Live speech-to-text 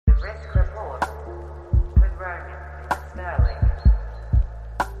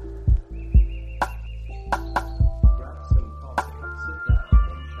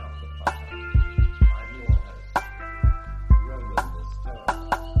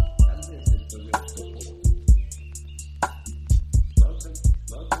This is the Rich Report. Welcome,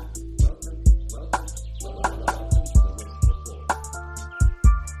 welcome, welcome, welcome, welcome to the Rich Report.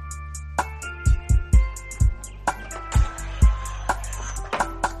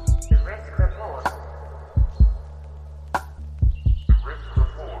 The Risk Report.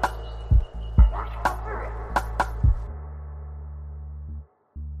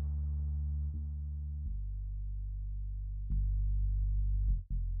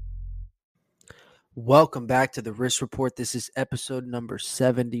 Welcome back to the Risk Report. This is episode number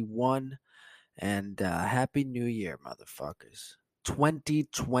 71. And Happy New Year, motherfuckers.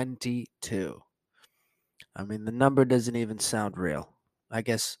 2022. I mean, the number doesn't even sound real. I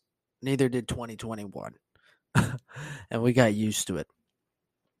guess neither did 2021. And we got used to it.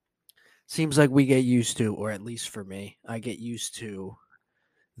 Seems like we get used to, or at least for me, I get used to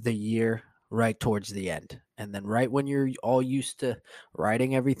the year right towards the end. And then right when you're all used to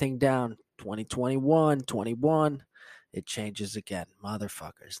writing everything down, 2021, 21, it changes again.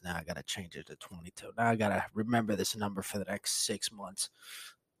 Motherfuckers. Now I got to change it to 22. Now I got to remember this number for the next 6 months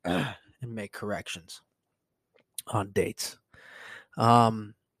and make corrections on dates.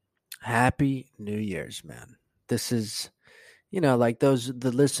 Happy New Year's, man. This is, like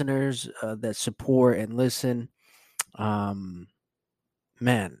the listeners that support and listen. Man,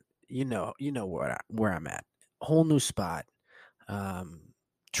 where I'm at. Whole new spot.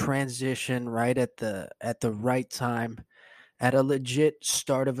 Transition right at the right time, at a legit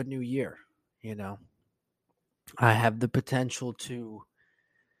start of a new year. I have the potential to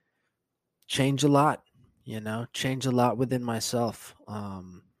change a lot. Change a lot within myself,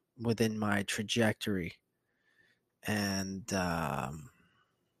 within my trajectory, and I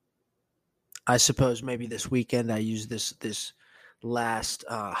suppose maybe this weekend I use this last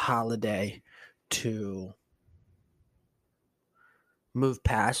holiday to move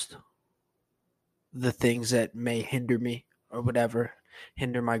past the things that may hinder me or whatever,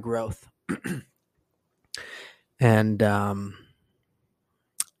 hinder my growth. and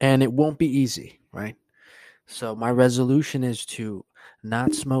it won't be easy, right? So my resolution is to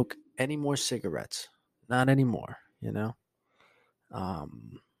not smoke any more cigarettes. Not anymore,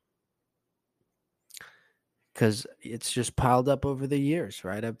 because it's just piled up over the years,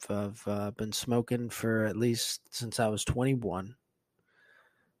 right? I've been smoking for at least since I was 21.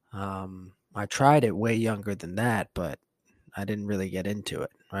 I tried it way younger than that, but I didn't really get into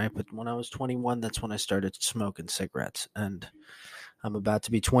it, right? But when I was 21, that's when I started smoking cigarettes, and I'm about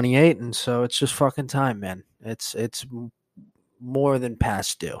to be 28, and so it's just fucking time, man. It's more than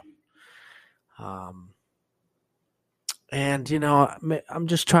past due. And I'm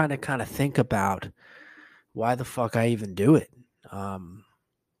just trying to kind of think about why the fuck I even do it.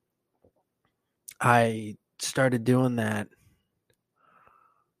 I started doing that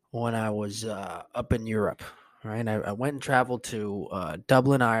when I was up in Europe, right? I went and traveled to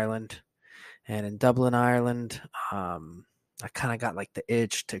Dublin, Ireland, and in Dublin, Ireland, I kind of got like the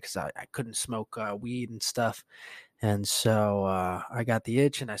itch because I couldn't smoke weed and stuff. And so I got the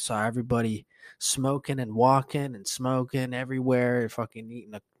itch, and I saw everybody smoking and walking and smoking everywhere, fucking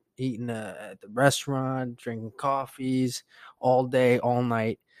eating at the restaurant, drinking coffees all day, all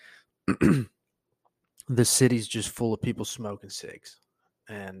night. The city's just full of people smoking cigs,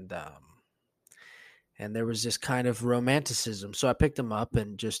 and there was this kind of romanticism. So I picked them up,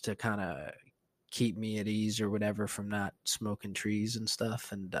 and just to kind of keep me at ease or whatever from not smoking trees and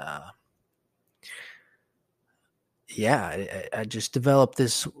stuff, and yeah, I just developed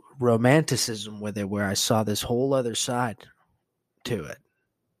this romanticism with it, where I saw this whole other side to it.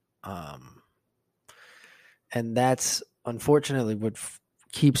 And that's unfortunately what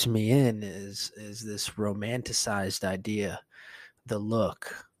keeps me in is this romanticized idea, the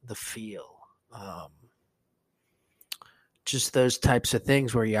look, the feel, just those types of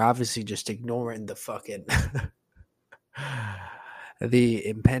things where you're obviously just ignoring the fucking the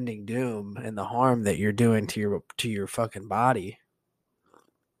impending doom and the harm that you're doing to your fucking body.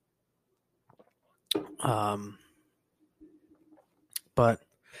 But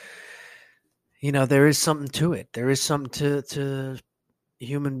there is something to it. There is something to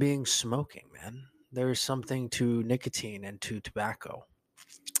human beings smoking, man. There is something to nicotine and to tobacco.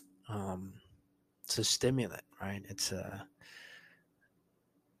 It's a stimulant, right? It's a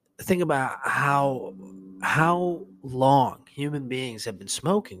think about how long human beings have been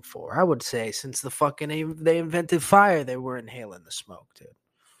smoking for. I would say since they invented fire, they were inhaling the smoke, dude.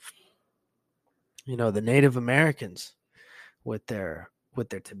 The Native Americans with their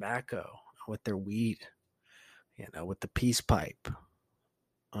tobacco, with their weed, with the peace pipe.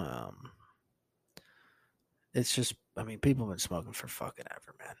 it's just, I mean, people have been smoking for fucking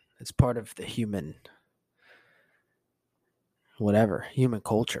ever, man. It's part of the human, whatever, human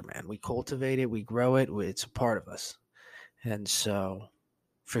culture, man. We cultivate it, we grow it, it's a part of us. And so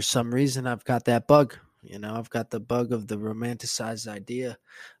for some reason, I've got that bug. I've got the bug of the romanticized idea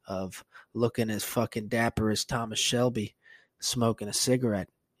of looking as fucking dapper as Thomas Shelby smoking a cigarette,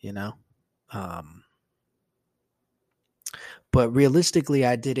 you know? Um, but realistically,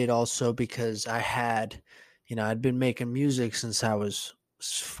 I did it also because I'd been making music since I was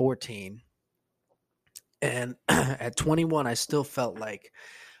 14. And at 21, I still felt like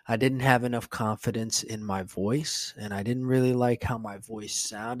I didn't have enough confidence in my voice, and I didn't really like how my voice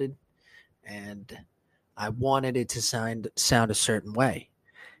sounded. And I wanted it to sound a certain way.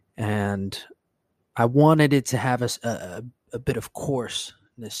 And I wanted it to have a bit of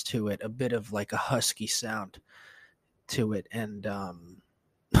coarseness to it, a bit of like a husky sound to it. And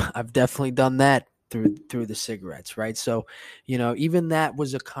I've definitely done that through the cigarettes, right? So, even that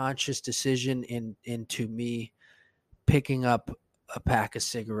was a conscious decision into me picking up a pack of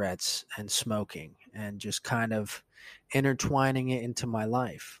cigarettes and smoking and just kind of intertwining it into my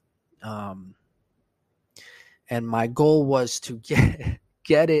life. And my goal was to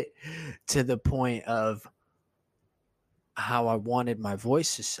get it to the point of how I wanted my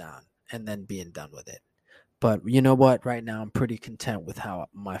voice to sound and then being done with it. But you know what? Right now, I'm pretty content with how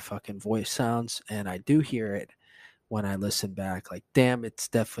my fucking voice sounds. And I do hear it when I listen back. Like, damn, it's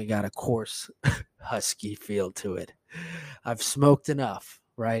definitely got a coarse, husky feel to it. I've smoked enough,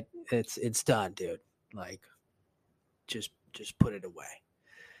 right? It's done, dude. Like, just put it away.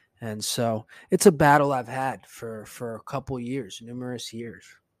 And so it's a battle I've had for a couple years, numerous years.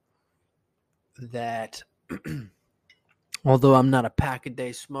 That although I'm not a pack a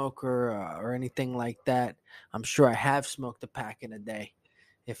day smoker or anything like that, I'm sure I have smoked a pack in a day.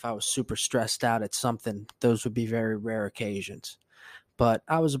 If I was super stressed out at something, those would be very rare occasions. But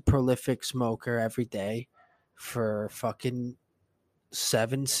I was a prolific smoker every day for fucking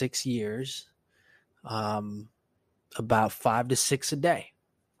 6 years, about 5 to 6 a day.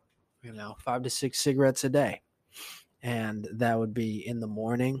 5 to 6 cigarettes a day. And that would be in the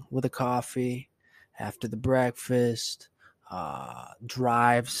morning with a coffee, after the breakfast,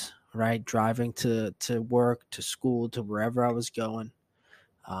 drives, right? Driving to work, to school, to wherever I was going.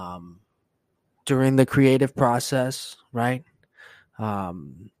 During the creative process, right?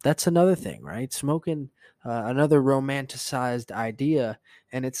 That's another thing, right? Smoking, another romanticized idea.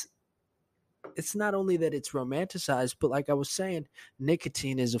 And it's not only that it's romanticized, but like I was saying,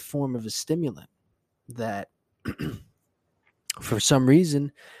 nicotine is a form of a stimulant that for some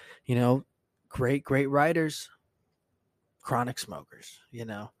reason, great writers, chronic smokers,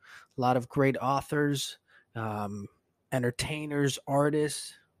 a lot of great authors, um, entertainers,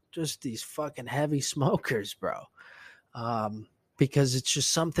 artists, just these fucking heavy smokers, bro. Because it's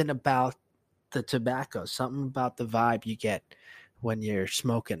just something about the tobacco, something about the vibe you get when you're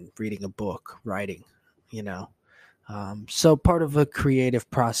smoking, reading a book, writing, you know. So part of a creative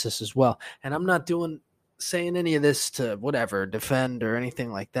process as well. And I'm not saying any of this to whatever defend or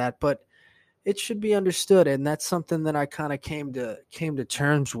anything like that, but it should be understood, and that's something that I kind of came to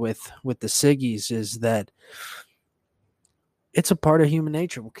terms with the ciggies, is that it's a part of human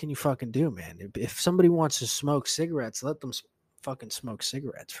nature. What can you fucking do, man? If somebody wants to smoke cigarettes, let them fucking smoke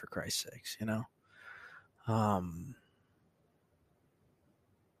cigarettes, for Christ's sakes,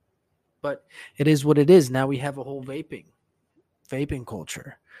 But it is what it is. Now we have a whole vaping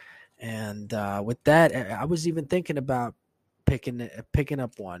culture, and with that, I was even thinking about picking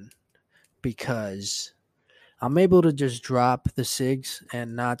up one, because I'm able to just drop the cigs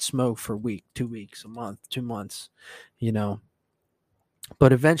and not smoke for a week, 2 weeks, a month, 2 months, you know.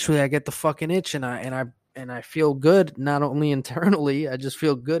 But eventually I get the fucking itch, and I feel good, not only internally, I just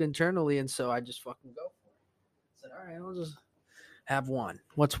feel good internally, and so I just fucking go for it. I said, all right, I'll just have one.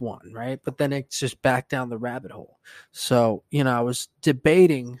 What's one, right? But then it's just back down the rabbit hole. So, I was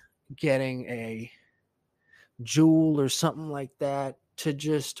debating getting a Juul or something like that, to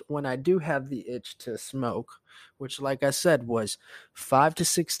just, when I do have the itch to smoke, which, like I said, was 5 to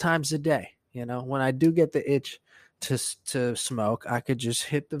 6 times a day. When I do get the itch to smoke, I could just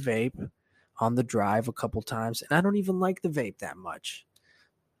hit the vape on the drive a couple times, and I don't even like the vape that much.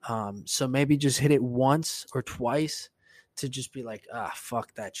 So maybe just hit it once or twice to just be like,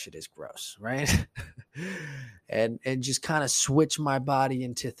 fuck, that shit is gross, right? and just kind of switch my body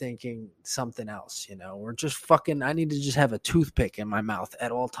into thinking something else, or just fucking, I need to just have a toothpick in my mouth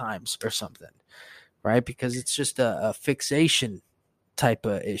at all times or something, right? Because it's just a fixation type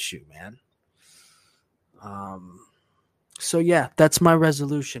of issue, man. So yeah, that's my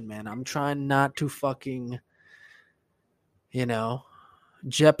resolution, man. I'm trying not to fucking you know,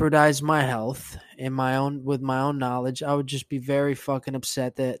 jeopardize my health in my own with my own knowledge, I would just be very fucking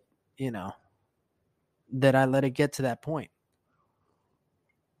upset that, you know, that I let it get to that point.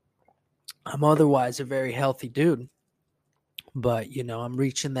 I'm otherwise a very healthy dude, but you know, I'm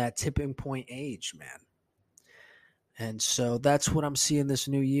reaching that tipping point age, man. And so that's what I'm seeing this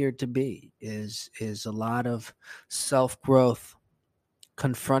new year to be is a lot of self-growth,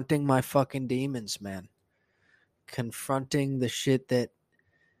 confronting my fucking demons, man. Confronting the shit that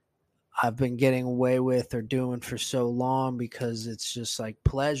I've been getting away with or doing for so long because it's just like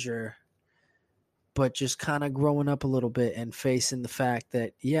pleasure, but just kind of growing up a little bit and facing the fact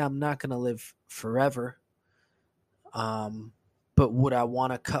that, yeah, I'm not going to live forever. But would I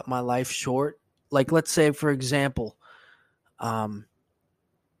want to cut my life short? Like, let's say, for example, um,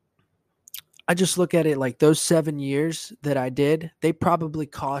 I just look at it like those 7 years that I did, they probably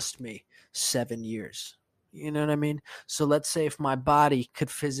cost me 7 years. You know what I mean? So let's say if my body could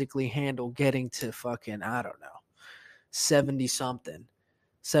physically handle getting to fucking, I don't know, 70 something,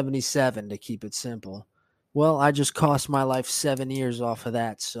 77 to keep it simple. Well, I just cost my life 7 years off of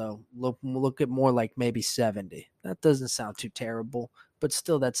that. So look at more like maybe 70. That doesn't sound too terrible, but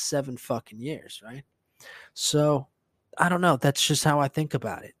still that's 7 fucking years, right? So I don't know. That's just how I think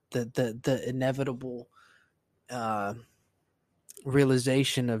about it. The inevitable uh,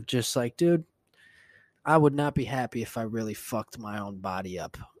 realization of just like, dude, I would not be happy if I really fucked my own body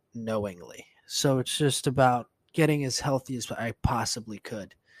up knowingly. So it's just about getting as healthy as I possibly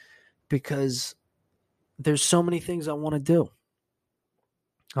could because there's so many things I want to do.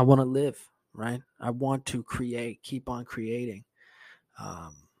 I want to live, right? I want to create, keep on creating.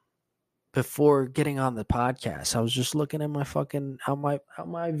 Um, Before getting on the podcast, I was just looking at my fucking out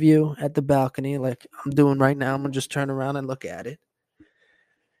my view at the balcony, like I'm doing right now. I'm gonna just turn around and look at it,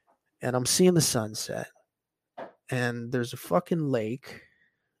 and I'm seeing the sunset. And there's a fucking lake,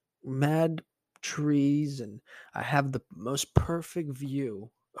 mad trees, and I have the most perfect view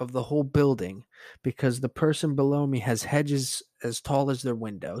of the whole building because the person below me has hedges as tall as their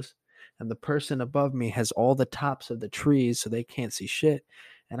windows, and the person above me has all the tops of the trees so they can't see shit.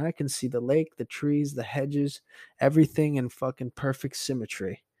 And I can see the lake, the trees, the hedges, everything in fucking perfect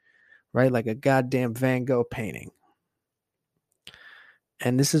symmetry, right? Like a goddamn Van Gogh painting.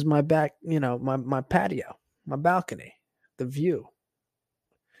 And this is my back, you know, my patio, my balcony, the view.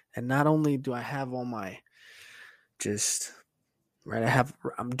 And not only do I have all my just right,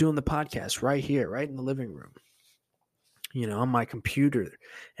 I'm doing the podcast right here, right in the living room, you know, on my computer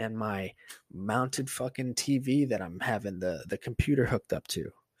and my mounted fucking TV that I'm having the computer hooked up to,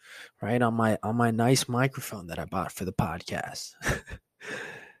 right on my nice microphone that I bought for the podcast,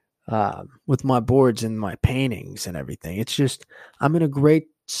 with my boards and my paintings and everything. It's just I'm in a great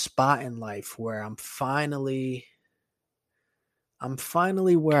spot in life where I'm finally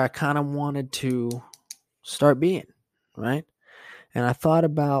where I kind of wanted to start being, right? And I thought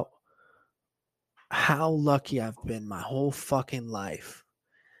about how lucky I've been my whole fucking life.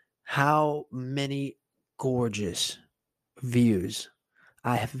 How many gorgeous views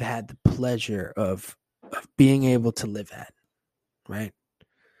I have had the pleasure of being able to live at, right?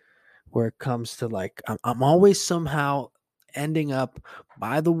 Where it comes to like, I'm always somehow ending up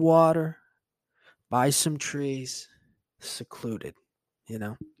by the water, by some trees, secluded, you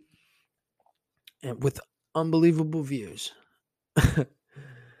know, and with unbelievable views.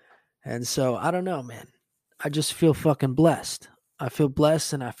 And so I don't know, man. I just feel fucking blessed. I feel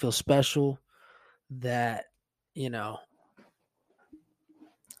blessed and I feel special that, you know,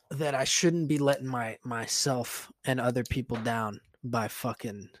 that I shouldn't be letting myself and other people down by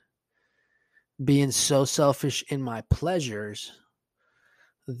fucking being so selfish in my pleasures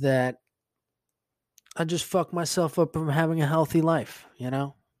that I just fuck myself up from having a healthy life, you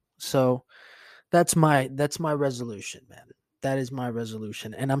know? So that's my resolution, man. That is my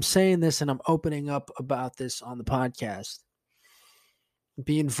resolution. And I'm saying this and I'm opening up about this on the podcast.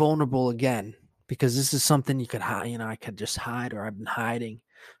 Being vulnerable again because this is something you could hide, you know, I could just hide or I've been hiding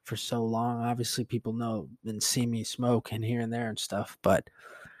for so long. Obviously people know and see me smoke and here and there and stuff, but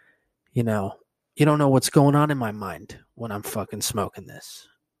you know, you don't know what's going on in my mind when I'm fucking smoking this.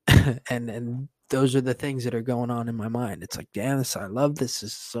 And those are the things that are going on in my mind. It's like, damn, this I love this.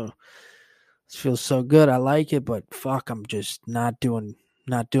 This feels so good. I like it, but fuck, I'm just not doing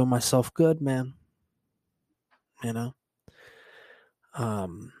myself good, man. You know?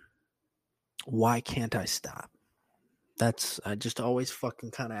 Why can't I stop? I just always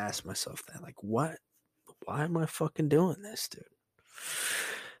fucking kind of ask myself that. Like, what? Why am I fucking doing this, dude?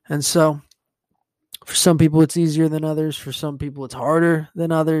 And so for some people it's easier than others. For some people it's harder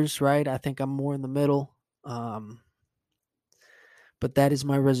than others, right? I think I'm more in the middle. Um, But that is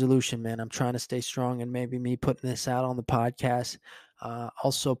my resolution, man. I'm trying to stay strong, and maybe me putting this out on the podcast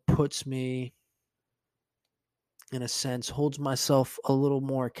also puts me, in a sense, holds myself a little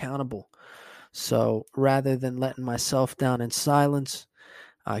more accountable. So rather than letting myself down in silence,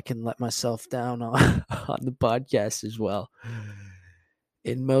 I can let myself down on, on the podcast as well.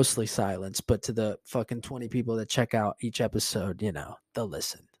 In mostly silence, but to the fucking 20 people that check out each episode, they'll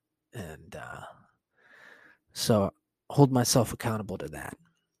listen. And so hold myself accountable to that.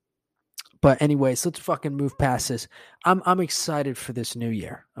 But anyways, let's fucking move past this. I'm excited for this new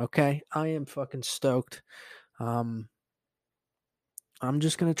year, okay? I am fucking stoked. I'm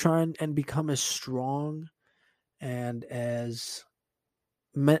just going to try and become as strong and as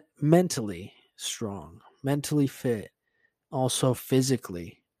mentally strong, mentally fit, also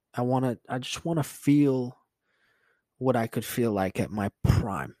physically. I just want to feel what I could feel like at my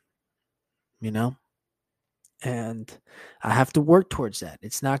prime, And I have to work towards that.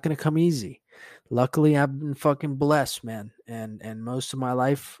 It's not going to come easy. Luckily, I've been fucking blessed, man. And most of my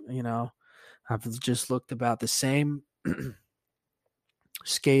life, I've just looked about the same.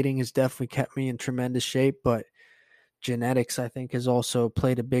 Skating has definitely kept me in tremendous shape, but genetics, I think, has also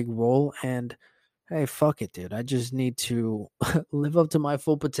played a big role. And hey, fuck it, dude. I just need to live up to my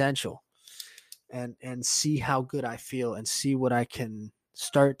full potential and see how good I feel and see what I can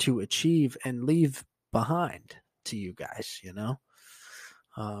start to achieve and leave behind to you guys.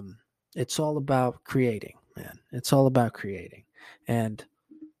 It's all about creating, man. It's all about creating and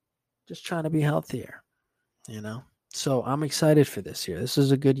just trying to be healthier, So I'm excited for this year. This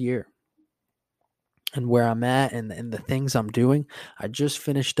is a good year. And where I'm at and the things I'm doing, I just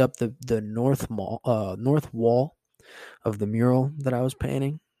finished up the north wall of the mural that I was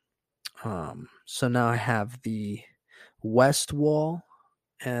painting. So now I have the west wall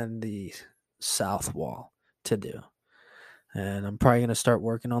and the south wall to do. And I'm probably going to start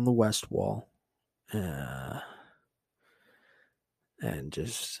working on the west wall. And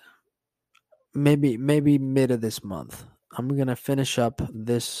just maybe mid of this month. I'm going to finish up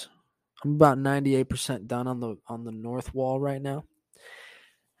this. I'm about 98% done on the north wall right now.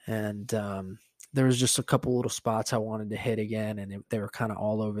 And there was just a couple little spots I wanted to hit again, and they were kind of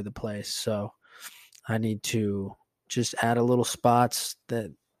all over the place. So I need to just add a little spots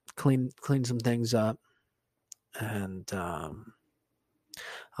that clean some things up. And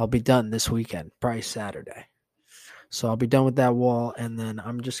I'll be done this weekend, probably Saturday. So I'll be done with that wall, and then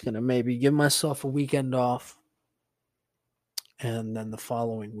I'm just going to maybe give myself a weekend off. And then the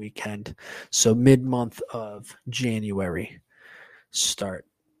following weekend, so mid-month of January, start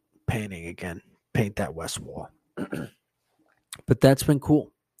painting again. Paint that west wall. But that's been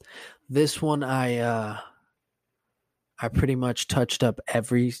cool. This one I pretty much touched up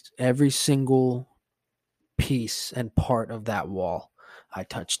every single piece and part of that wall. I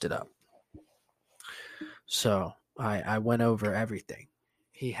touched it up. So I went over everything.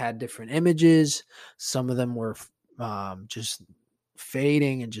 He had different images. Some of them were just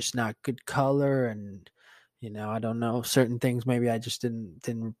fading and just not good color, and I don't know, certain things maybe I just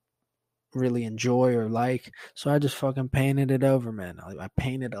didn't really enjoy or like. So I just fucking painted it over, man. I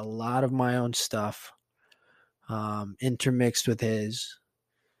painted a lot of my own stuff, intermixed with his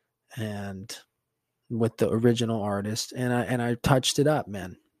and with the original artist, and I touched it up,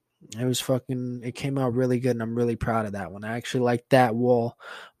 man. It came out really good, and I'm really proud of that one. I actually like that wall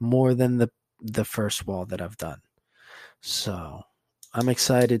more than the first wall that I've done. So I'm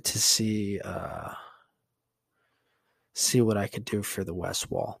excited to see what I could do for the west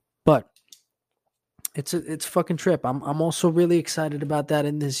wall. But it's a fucking trip. I'm also really excited about that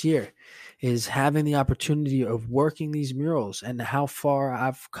in this year, is having the opportunity of working these murals and how far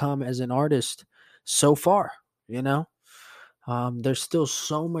I've come as an artist so far, There's still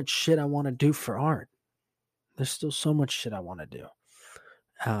so much shit I want to do for art. There's still so much shit I want to do.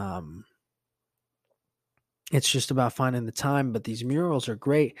 It's just about finding the time, but these murals are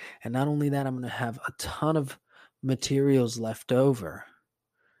great. And not only that, I'm going to have a ton of materials left over.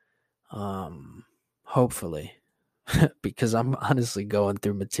 Hopefully, because I'm honestly going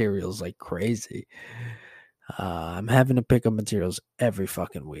through materials like crazy. I'm having to pick up materials every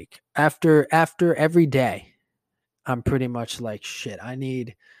fucking week. After every day, I'm pretty much like, shit, I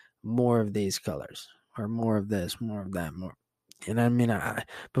need more of these colors or more of this, more of that, more. You know what I mean?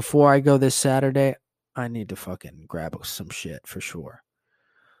 Before I go this Saturday, I need to fucking grab some shit for sure.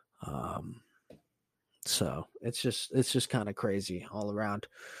 So it's just kind of crazy all around.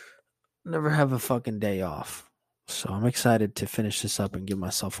 Never have a fucking day off. So I'm excited to finish this up and give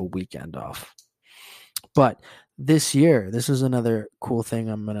myself a weekend off. But this year, this is another cool thing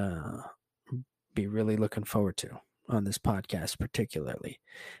I'm going to be really looking forward to. on this podcast particularly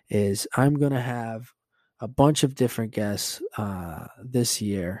is I'm going to have a bunch of different guests this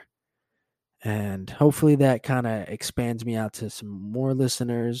year. And hopefully that kind of expands me out to some more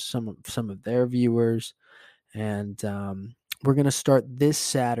listeners, some of their viewers. And we're going to start this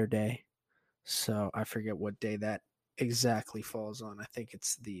Saturday. So I forget what day that exactly falls on. I think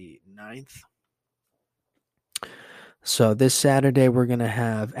it's the 9th. So this Saturday, we're going to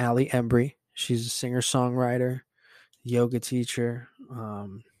have Allie Embry. She's a singer-songwriter, yoga teacher.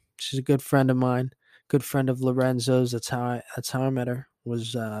 She's a good friend of mine, good friend of Lorenzo's. That's how I met her,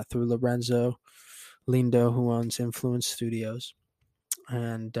 was through Lorenzo Lindo, who owns Influence Studios.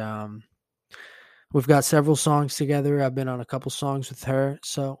 And we've got several songs together. I've been on a couple songs with her.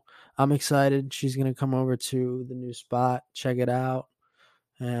 So I'm excited. She's going to come over to the new spot, check it out.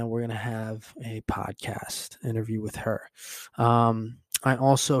 And we're going to have a podcast interview with her. I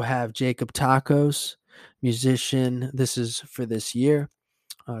also have Jacob Tacos, musician. This is for this year.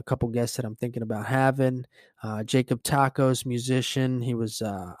 A couple guests that I'm thinking about having. Jacob Tacos, musician. He was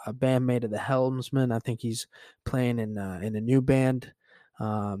a bandmate of the Helmsman. I think he's playing in a new band.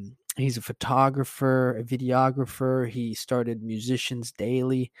 He's a photographer, a videographer. He started Musicians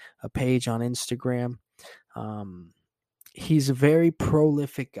Daily, a page on Instagram. He's a very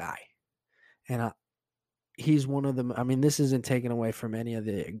prolific guy, and he's one of them. I mean, this isn't taken away from any of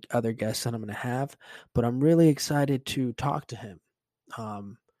the other guests that I'm going to have, but I'm really excited to talk to him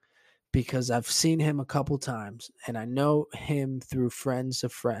because I've seen him a couple times, and I know him through friends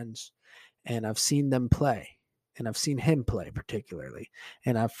of friends, and I've seen them play, and I've seen him play particularly,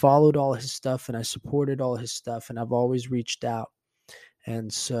 and I've followed all his stuff, and I supported all his stuff, and I've always reached out,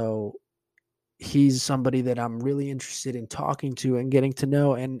 and so he's somebody that I'm really interested in talking to and getting to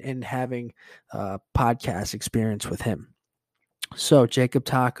know and having podcast experience with him. So Jacob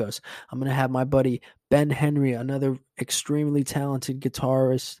Tacos, I'm going to have my buddy Ben Henry, another extremely talented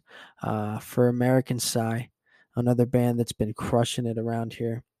guitarist for American Psy, another band that's been crushing it around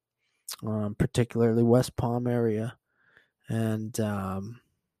here, particularly West Palm area. And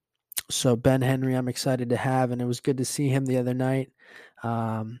so Ben Henry, I'm excited to have, and it was good to see him the other night.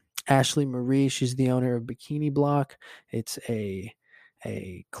 Ashley Marie, she's the owner of Bikini Block. It's a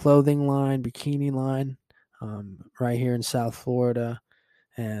clothing line, bikini line, right here in South Florida.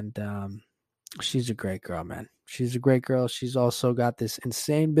 And she's a great girl, man. She's a great girl. She's also got this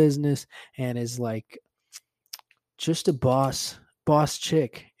insane business and is like just a boss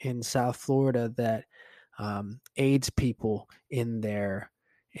chick in South Florida that aids people in their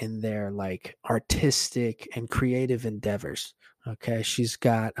like artistic and creative endeavors. Okay, she's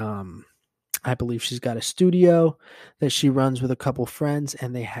got I believe she's got a studio that she runs with a couple friends,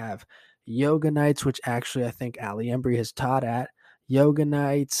 and they have yoga nights, which actually I think Allie Embry has taught at. Yoga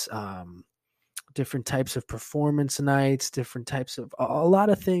nights, different types of performance nights, different types of a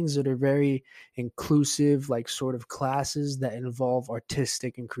lot of things that are very inclusive, like sort of classes that involve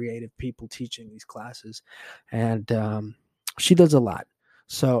artistic and creative people teaching these classes. And she does a lot.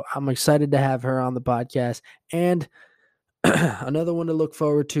 So I'm excited to have her on the podcast. And another one to look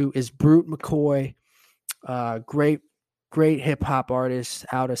forward to is Brute McCoy, great hip hop artist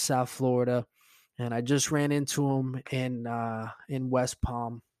out of South Florida. And I just ran into him in West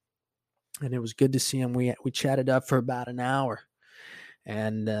Palm, and it was good to see him. We chatted up for about an hour,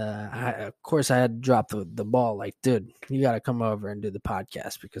 and of course I had to drop the ball. Like, dude, you got to come over and do the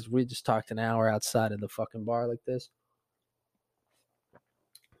podcast because we just talked an hour outside of the fucking bar like this.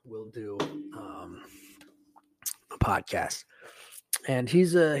 We'll do a podcast. And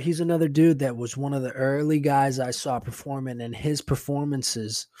he's another dude that was one of the early guys I saw performing, and his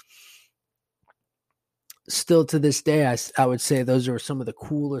performances still to this day, I would say those are some of the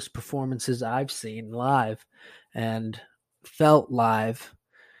coolest performances I've seen live and felt live,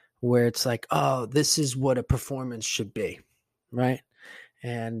 where it's like, oh, this is what a performance should be, right?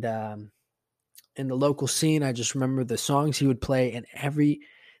 And in the local scene, I just remember the songs he would play and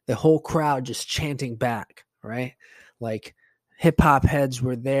the whole crowd just chanting back, right? Like hip hop heads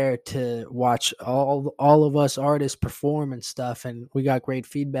were there to watch all of us artists perform and stuff, and we got great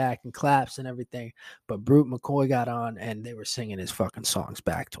feedback and claps and everything. But Brute McCoy got on and they were singing his fucking songs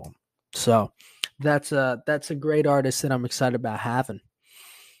back to him. So that's a great artist that I'm excited about having.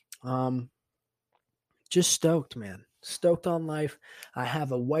 Just stoked, man. Stoked on life. I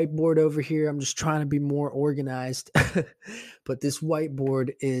have a whiteboard over here. I'm just trying to be more organized. But this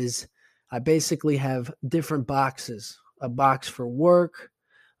whiteboard is, I basically have different boxes. A box for work,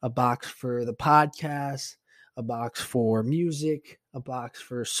 a box for the podcast, a box for music, a box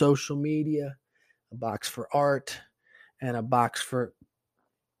for social media, a box for art, and a box for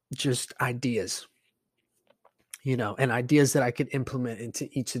just ideas. and ideas that I could implement into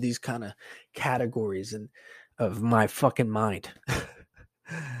each of these kind of categories and of my fucking mind.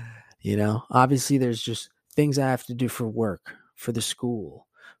 Obviously there's just things I have to do for work, for the school,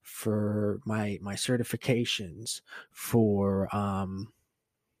 for my certifications, for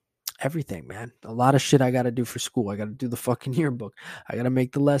everything, man. A lot of shit I got to do for school. I got to do the fucking yearbook. I got to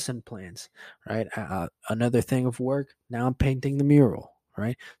make the lesson plans, right? Another thing of work. Now I'm painting the mural,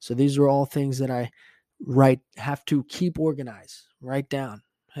 right? So these are all things that I have to keep organized, write down.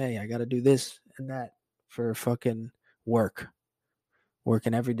 Hey, I got to do this and that for fucking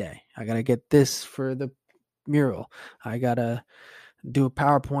working every day. I got to get this for the mural. I got to do a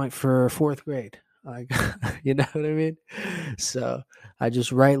PowerPoint for fourth grade. You know what I mean? So I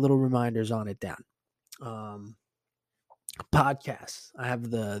just write little reminders on it down. Podcasts. I have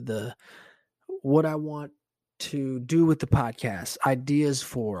the what I want to do with the podcast, ideas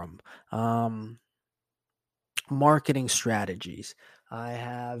for them, marketing strategies. I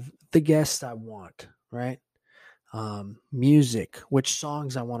have the guests I want, right? Music, which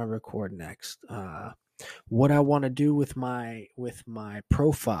songs I want to record next. What I want to do with my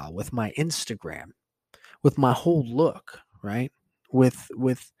profile, with my Instagram, with my whole look, right? With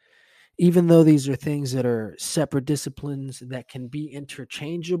even though these are things that are separate disciplines that can be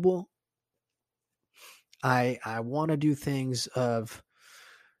interchangeable, I want to do things of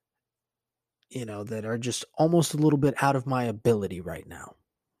that are just almost a little bit out of my ability right now.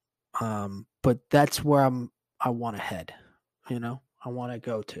 But that's where I want to head, I want to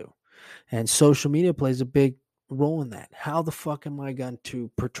go to. And social media plays a big role in that. How the fuck am I going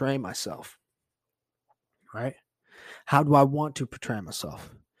to portray myself? Right? How do I want to portray myself?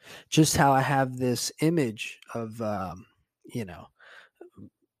 Just how I have this image of,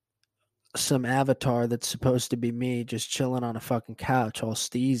 some avatar that's supposed to be me just chilling on a fucking couch, all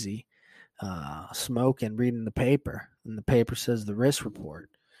steezy, smoking, reading the paper. And the paper says the risk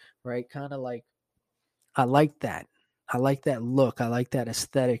report, right? Kind of like, I like that. I like that look. I like that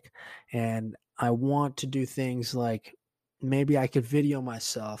aesthetic. And I want to do things like maybe I could video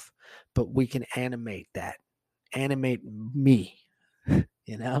myself, but we can animate that. Animate me,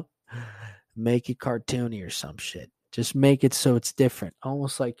 make it cartoony or some shit. Just make it so it's different.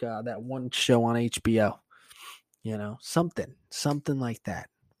 Almost like that one show on HBO, something like that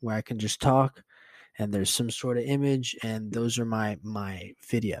where I can just talk and there's some sort of image and those are my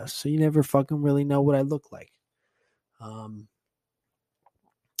videos. So you never fucking really know what I look like. And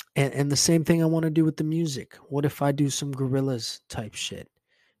the same thing I want to do with the music. What if I do some Gorillaz type shit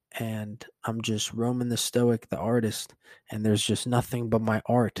and I'm just Roman the Stoic, the artist, and there's just nothing but my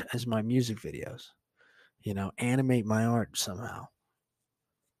art as my music videos? Animate my art somehow.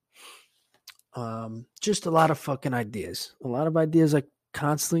 Just a lot of fucking ideas. A lot of ideas I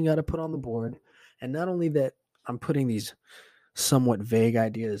constantly got to put on the board. And not only that, I'm putting these somewhat vague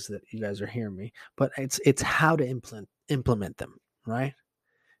ideas that you guys are hearing me, but it's how to implement them, right?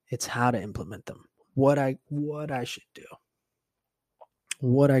 It's how to implement them. What I should do.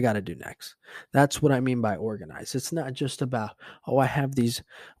 What I got to do next. That's what I mean by organize. It's not just about, I have these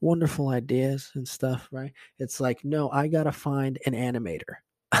wonderful ideas and stuff, right? It's like, no, I got to find an animator.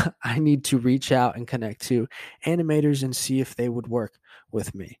 I need to reach out and connect to animators and see if they would work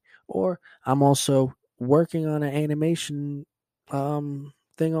with me. Or I'm also working on an animation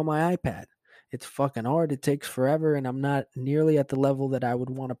thing on my iPad. It's fucking hard. It takes forever, and I'm not nearly at the level that I would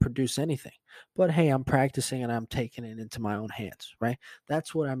want to produce anything. But hey, I'm practicing and I'm taking it into my own hands, right?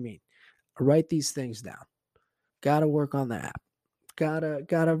 That's what I mean. Write these things down. Gotta work on the app.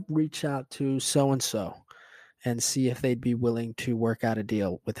 Gotta reach out to so and so and see if they'd be willing to work out a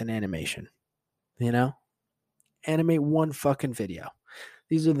deal with an animation. Animate one fucking video.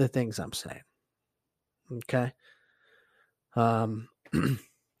 These are the things I'm saying. Okay.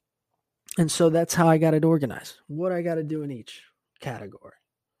 And so that's how I got it organized. What I got to do in each category,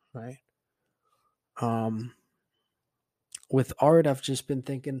 right? With art, I've just been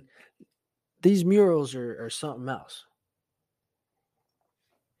thinking these murals are something else.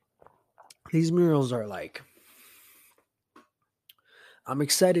 These murals are like, I'm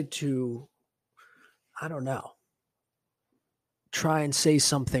excited to, I don't know, try and say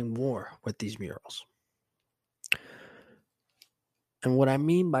something more with these murals. And what I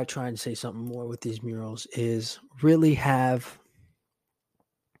mean by trying to say something more with these murals is really have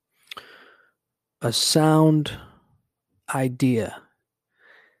a sound idea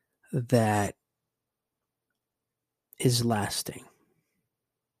that is lasting.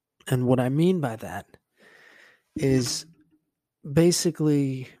 And what I mean by that is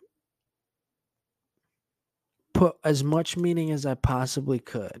basically put as much meaning as I possibly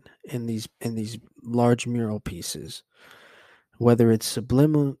could in these large mural pieces, whether it's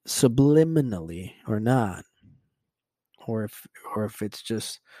subliminally or not, or if it's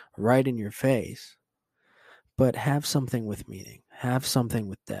just right in your face. But have something with meaning, have something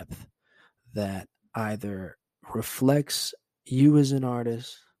with depth that either reflects you as an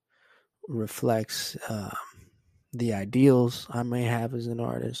artist, reflects the ideals I may have as an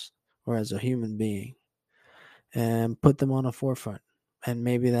artist or as a human being, and put them on a forefront. And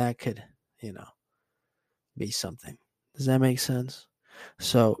maybe that could, be something. Does that make sense?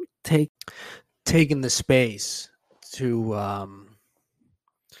 So taking the space to,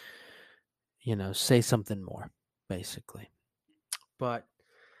 say something more, basically. But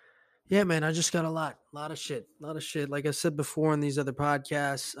yeah, man, I just got a lot of shit, like I said before in these other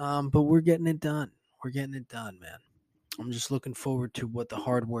podcasts. But we're getting it done. We're getting it done, man. I'm just looking forward to what the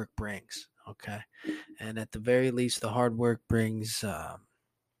hard work brings. Okay. And at the very least, the hard work brings a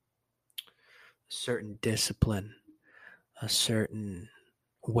certain discipline, a certain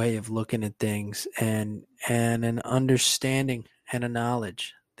way of looking at things, and an understanding and a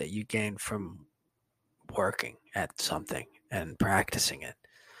knowledge that you gain from working at something and practicing it.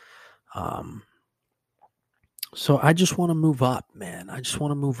 So I just want to move up, man. I just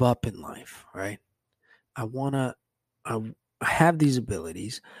want to move up in life, right? I have these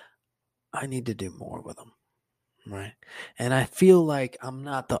abilities. I need to do more with them, right? And I feel like I'm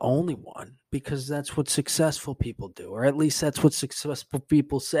not the only one, because that's what successful people do, or at least that's what successful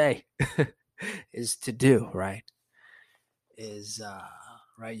people say is to do, right?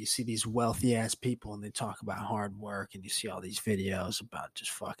 Right, you see these wealthy ass people and they talk about hard work, and you see all these videos about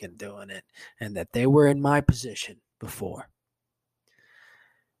just fucking doing it, and that they were in my position before.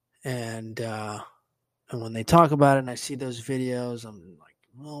 And when they talk about it and I see those videos, I'm like,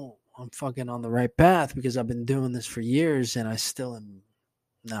 well, I'm fucking on the right path, because I've been doing this for years and I still am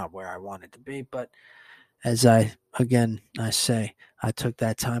not where I wanted to be. But as I say, I took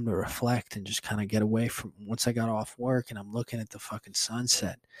that time to reflect and just kind of get away from, once I got off work and I'm looking at the fucking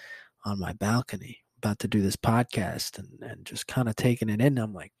sunset on my balcony, about to do this podcast, and just kind of taking it in.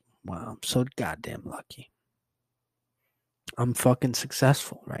 I'm like, wow, I'm so goddamn lucky. I'm fucking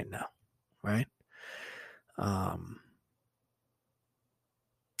successful right now, right?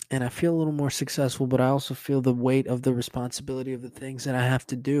 And I feel a little more successful, but I also feel the weight of the responsibility of the things that I have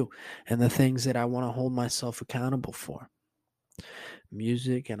to do and the things that I want to hold myself accountable for.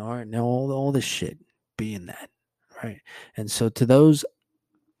 Music and art and all this shit being that, right? And so to those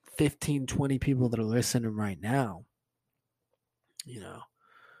 15, 20 people that are listening right now,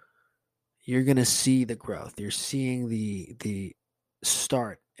 you're going to see the growth. You're seeing the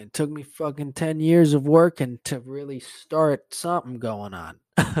start. It took me fucking 10 years of working to really start something going on.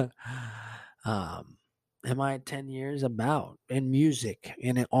 Am I at 10 years? About. In music,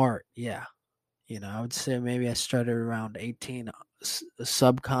 in art, yeah. I would say maybe I started around 18,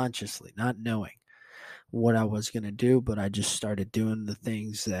 subconsciously, not knowing what I was going to do, but I just started doing the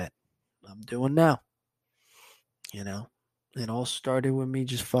things that I'm doing now. It all started with me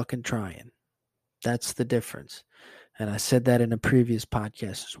just fucking trying. That's the difference. And I said that in a previous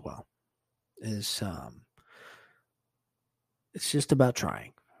podcast as well. It's just about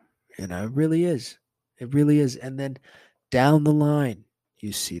trying. It really is. It really is. And then down the line,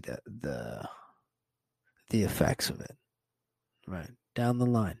 you see the effects of it. Right. Down the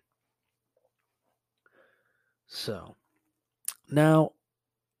line. So now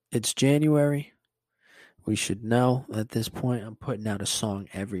it's January. We should know at this point I'm putting out a song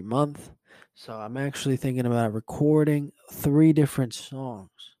every month. So I'm actually thinking about recording 3 different songs.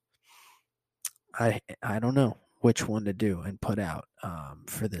 I don't know which one to do and put out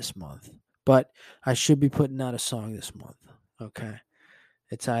for this month. But I should be putting out a song this month. Okay.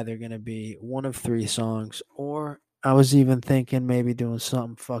 It's either going to be one of 3 songs, or I was even thinking maybe doing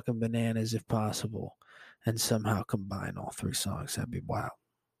something fucking bananas if possible, and somehow combine all 3 songs. That'd be wild.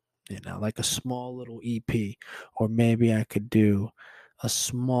 Like a small little EP, or maybe I could do a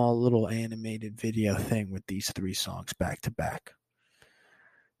small little animated video thing with these 3 songs back to back.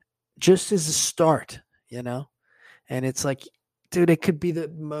 Just as a start, And it's like, dude, it could be the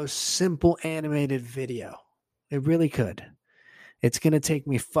most simple animated video. It really could. It's going to take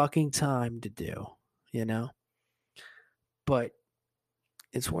me fucking time to do, But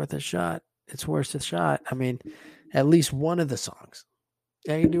it's worth a shot. It's worth a shot. I mean, at least one of the songs.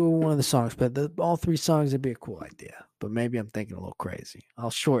 I can do one of the songs, but all 3 songs would be a cool idea. But maybe I'm thinking a little crazy. I'll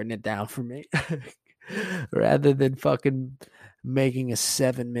shorten it down for me. Rather than fucking making a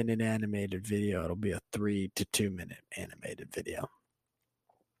 7-minute animated video, it'll be a 3 to 2 minute animated video.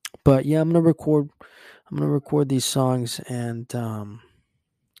 But yeah, I'm gonna record these songs, and I'm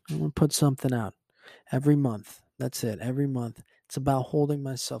gonna put something out every month. That's it. Every month. It's about holding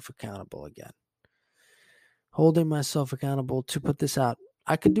myself accountable again. Holding myself accountable to put this out.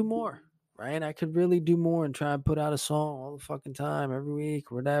 I could do more, right? I could really do more and try and put out a song all the fucking time, every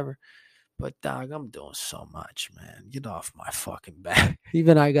week, or whatever. But dog, I'm doing so much, man. Get off my fucking back.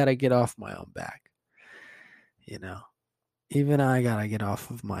 Even I gotta get off my own back. You know? Even I gotta get off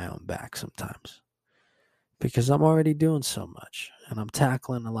of my own back sometimes. Because I'm already doing so much and I'm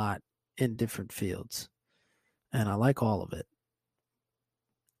tackling a lot in different fields. And I like all of it.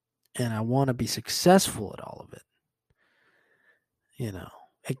 And I want to be successful at all of it. You know,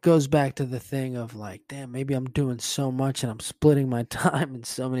 it goes back to the thing of like, damn, maybe I'm doing so much and I'm splitting my time in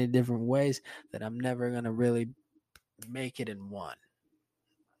so many different ways that I'm never going to really make it in one.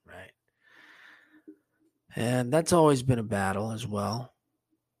 Right. And that's always been a battle as well.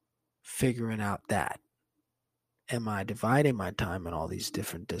 Figuring out that. Am I dividing my time in all these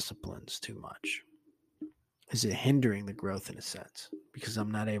different disciplines too much? Is it hindering the growth in a sense? Because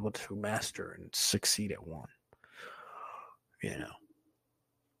I'm not able to master and succeed at one. You know.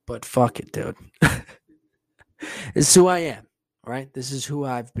 But fuck it, dude. It's who I am, right? This is who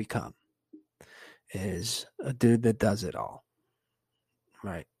I've become. Is a dude that does it all.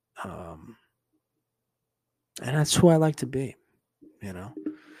 Right. And that's who I like to be, you know.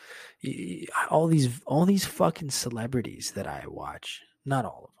 All these fucking celebrities that I watch, not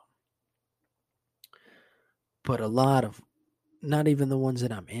all of them, but a lot of, not even the ones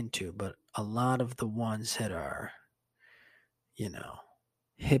that I'm into, but a lot of the ones that are, you know,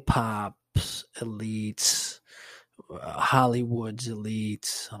 hip hop's elites, Hollywood's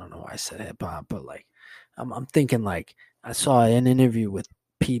elites. I don't know why I said hip hop, but like, I'm thinking like I saw an interview with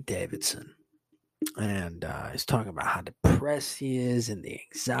Pete Davidson, and he's talking about how depressed he is and the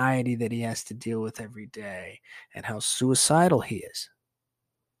anxiety that he has to deal with every day, and how suicidal he is.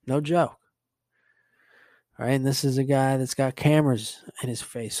 No joke. All right, and this is a guy that's got cameras in his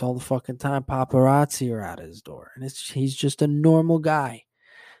face all the fucking time. Paparazzi are out his door, and he's just a normal guy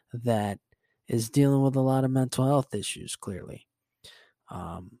that is dealing with a lot of mental health issues, clearly.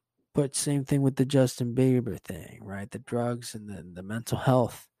 Um, but same thing with the Justin Bieber thing, right? The drugs and the mental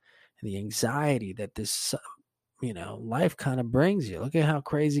health and the anxiety that this, life kind of brings you. Look at how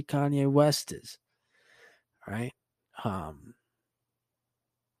crazy Kanye West is, right?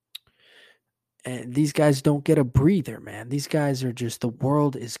 And these guys don't get a breather, man. These guys are just, the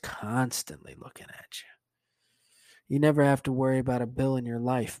world is constantly looking at you. You never have to worry about a bill in your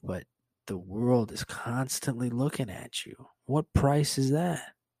life, but the world is constantly looking at you. What price is that?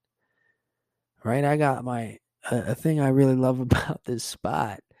 Right? I got a thing I really love about this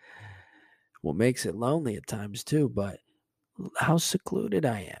spot. What makes it lonely at times too, but how secluded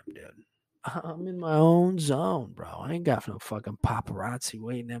I am, dude. I'm in my own zone, bro. I ain't got no fucking paparazzi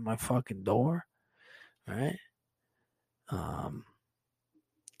waiting at my fucking door. Right?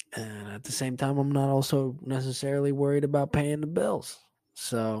 And at the same time, I'm not also necessarily worried about paying the bills.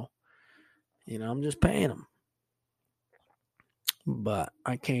 So, I'm just paying them. But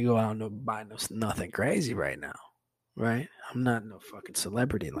I can't go out and buy nothing crazy right now, right? I'm not no fucking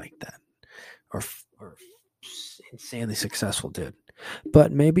celebrity like that, or insanely successful dude.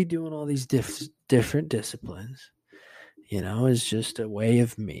 But maybe doing all these different disciplines, is just a way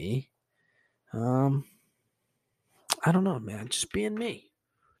of me. I don't know, man. Just being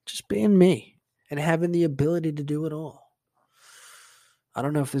me, and having the ability to do it all. I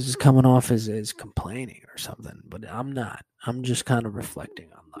don't know if this is coming off as complaining or something, but I'm not. I'm just kind of reflecting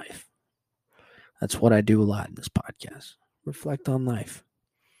on life. That's what I do a lot in this podcast. Reflect on life.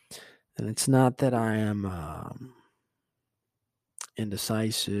 And it's not that I am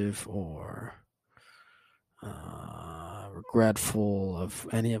indecisive or regretful of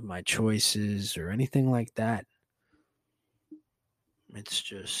any of my choices or anything like that. It's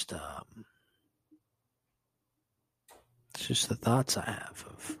just the thoughts I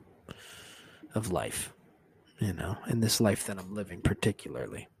have of life, in this life that I'm living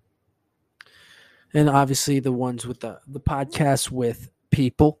particularly. And obviously the ones with the podcasts with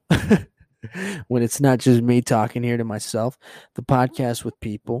people, when it's not just me talking here to myself, the podcast with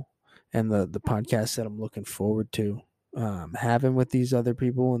people, and the podcast that I'm looking forward to having with these other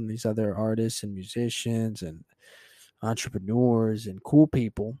people and these other artists and musicians and entrepreneurs and cool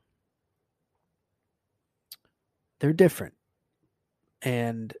people. They're different.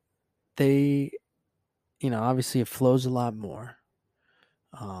 And they, obviously it flows a lot more.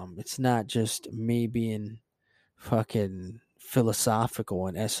 It's not just me being fucking philosophical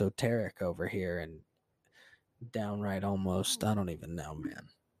and esoteric over here and downright almost, I don't even know, man.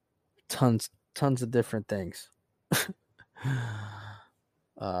 tons of different things.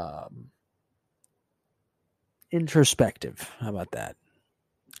 um, introspective. How about that?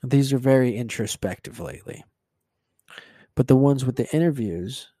 These are very introspective lately. But the ones with the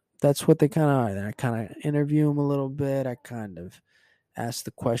interviews, that's what they kind of are. I kind of interview them a little bit. I kind of ask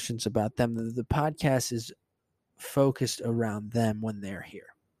the questions about them. The podcast is focused around them when they're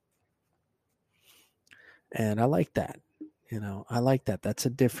here. And I like that. I like that. That's a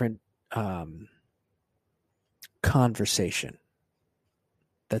different conversation.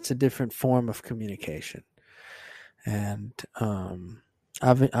 That's a different form of communication. And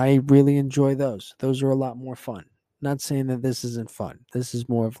I really enjoy those. Those are a lot more fun. Not saying that this isn't fun. This is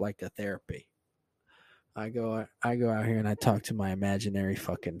more of like a therapy. I go out here and I talk to my imaginary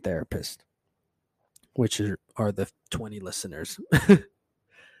fucking therapist, which are the 20 listeners.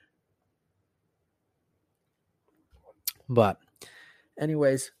 But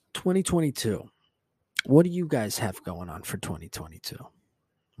anyways, 2022. What do you guys have going on for 2022?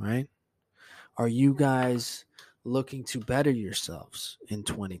 Right? Are you guys looking to better yourselves in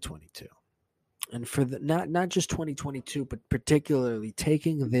 2022? And for the not just 2022, but particularly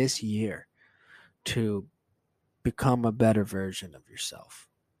taking this year to become a better version of yourself.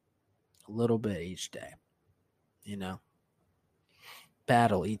 A little bit each day.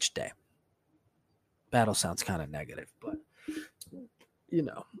 Battle each day. Battle sounds kind of negative, but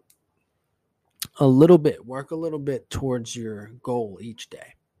a little bit, work a little bit towards your goal each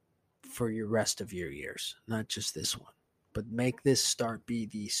day for your rest of your years, not just this one, but make this start be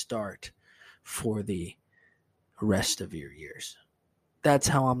the start for the rest of your years. That's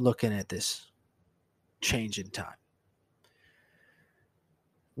how I'm looking at this change in time.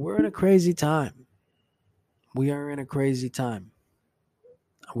 We're in a crazy time. We are in a crazy time.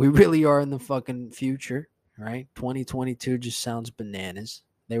 We really are in the fucking future, right? 2022 just sounds bananas.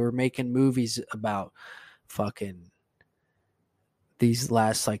 They were making movies about fucking these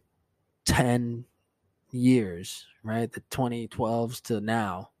last like 10 years, right? The 2012s to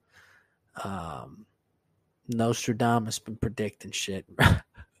now. Nostradamus been predicting shit.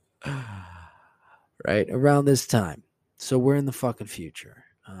 Right? Around this time. So we're in the fucking future.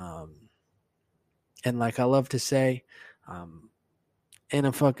 And like I love to say, in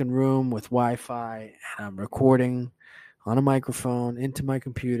a fucking room with Wi-Fi, and I'm recording on a microphone into my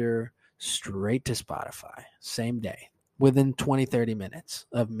computer straight to Spotify, same day, within 20-30 minutes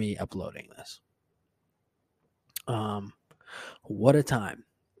of me uploading this. What a time.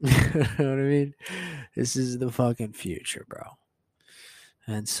 You know what I mean? This is the fucking future, bro.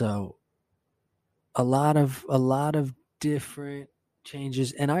 And so a lot of different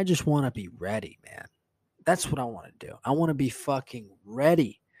changes, and I just want to be ready, man. That's what I want to do. I want to be fucking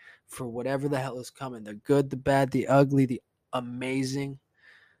ready for whatever the hell is coming. The good, the bad, the ugly, the amazing,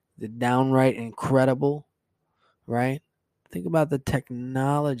 the downright incredible, right? Think about the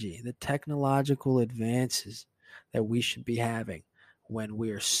technology, the technological advances that we should be having when we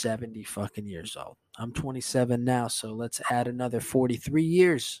are 70 fucking years old. I'm 27 now, so let's add another 43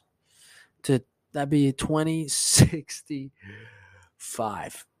 years to that'd be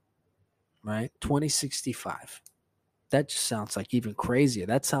 2065. Right? 2065. That just sounds like even crazier.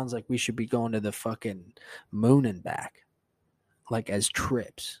 That sounds like we should be going to the fucking moon and back. Like as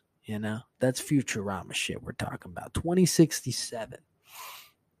trips, That's Futurama shit we're talking about. 2067.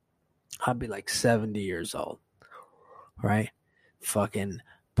 I'll be like 70 years old. Right? Fucking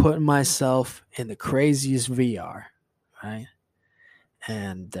putting myself in the craziest VR. Right?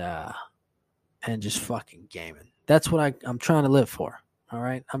 And just fucking gaming. That's what I'm trying to live for. All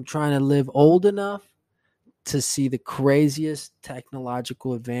right. I'm trying to live old enough to see the craziest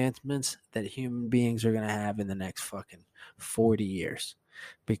technological advancements that human beings are going to have in the next fucking 40 years.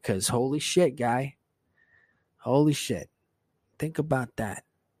 Because holy shit, guy. Holy shit. Think about that.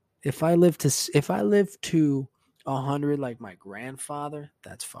 If I live to 100 like my grandfather,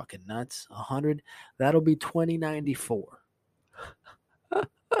 that's fucking nuts. 100, that'll be 2094.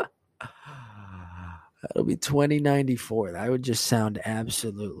 That'll be 2094. That would just sound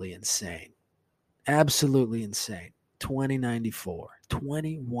absolutely insane. Absolutely insane. 2094.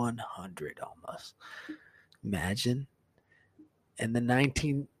 2100 almost. Imagine. And the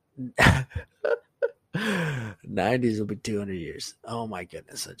 1990s will be 200 years. Oh my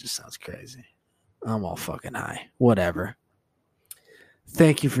goodness. That just sounds crazy. I'm all fucking high. Whatever.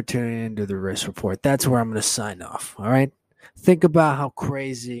 Thank you for tuning into the Risk Report. That's where I'm going to sign off. All right. Think about how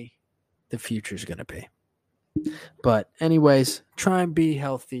crazy the future is going to be. But anyways, try and be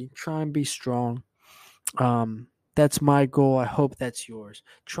healthy. Try and be strong. That's my goal. I hope that's yours.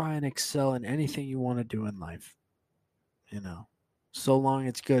 Try and excel in anything you want to do in life. So long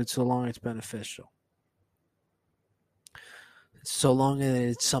it's good, so long it's beneficial. So long as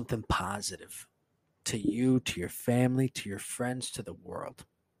it's something positive to you, to your family, to your friends, to the world.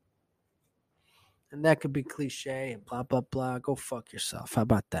 And that could be cliche and blah, blah, blah. Go fuck yourself. How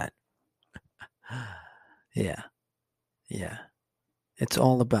about that? Yeah. Yeah. It's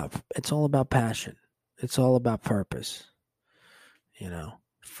all about passion. It's all about purpose. You know,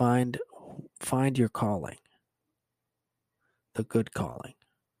 find your calling. The good calling.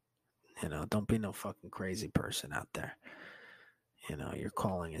 You know, don't be no fucking crazy person out there. You know, your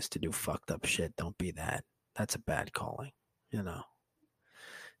calling is to do fucked up shit. Don't be that. That's a bad calling. You know,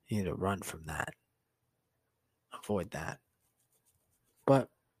 you need to run from that. Avoid that. But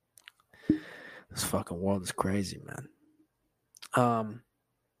this fucking world is crazy, man. All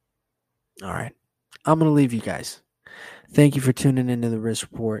right. I'm going to leave you guys. Thank you for tuning into the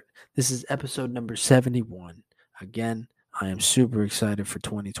Risk Report. This is episode number 71. Again, I am super excited for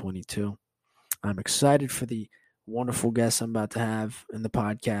 2022. I'm excited for the wonderful guests I'm about to have in the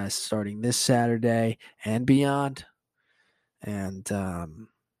podcast starting this Saturday and beyond. And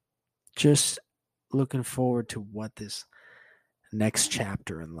just looking forward to what this next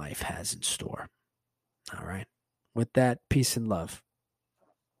chapter in life has in store. All right. With that, peace and love.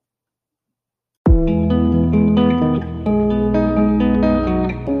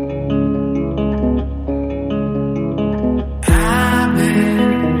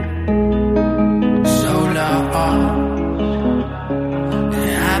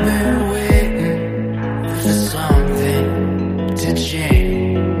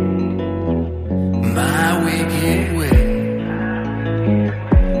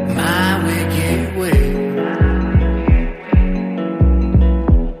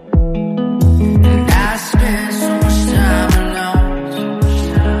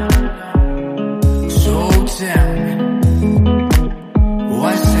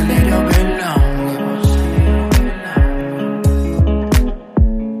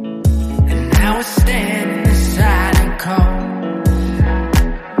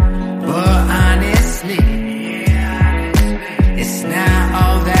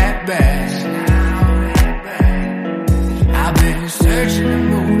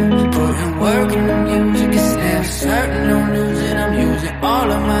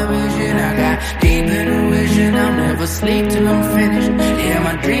 Sleep till I'm finished. Yeah,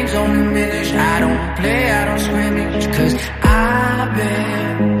 my dreams don't diminish. I don't play, I don't